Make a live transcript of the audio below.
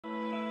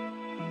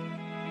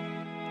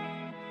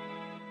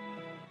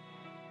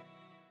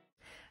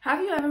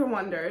Have you ever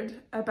wondered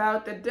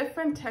about the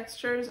different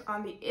textures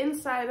on the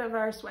inside of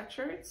our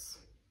sweatshirts?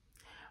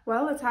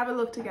 Well, let's have a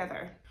look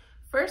together.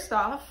 First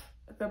off,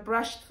 the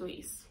brushed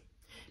fleece.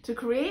 To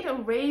create a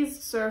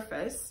raised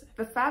surface,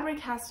 the fabric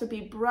has to be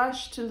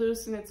brushed to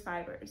loosen its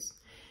fibers.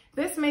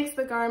 This makes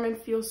the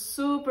garment feel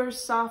super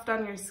soft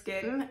on your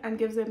skin and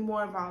gives it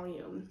more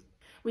volume.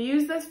 We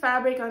use this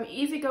fabric on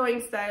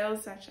easygoing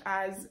styles such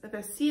as the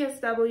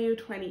CSW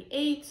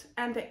 28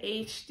 and the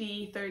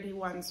HD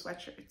 31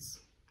 sweatshirts.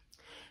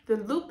 The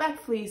Loopback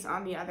Fleece,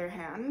 on the other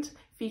hand,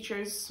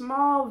 features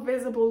small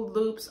visible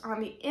loops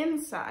on the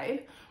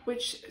inside,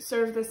 which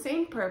serve the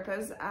same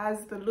purpose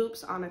as the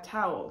loops on a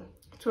towel,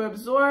 to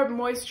absorb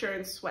moisture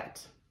and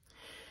sweat.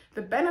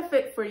 The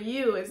benefit for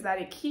you is that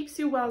it keeps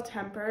you well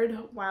tempered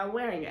while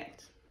wearing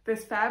it.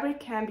 This fabric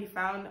can be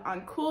found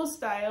on cool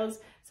styles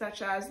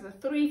such as the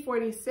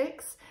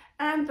 346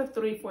 and the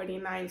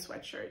 349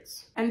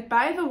 sweatshirts. And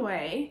by the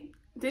way,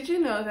 did you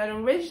know that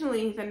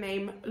originally the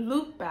name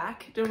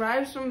Loopback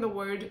derives from the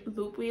word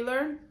loop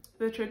wheeler,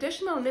 the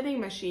traditional knitting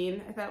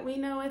machine that we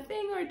know a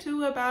thing or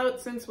two about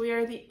since we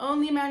are the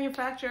only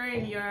manufacturer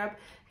in Europe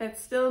that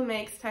still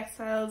makes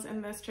textiles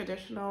in this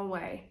traditional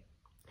way.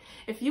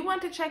 If you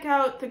want to check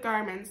out the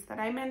garments that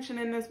I mentioned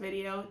in this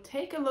video,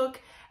 take a look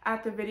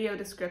at the video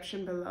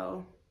description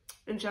below.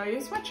 Enjoy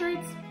your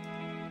sweatshirts!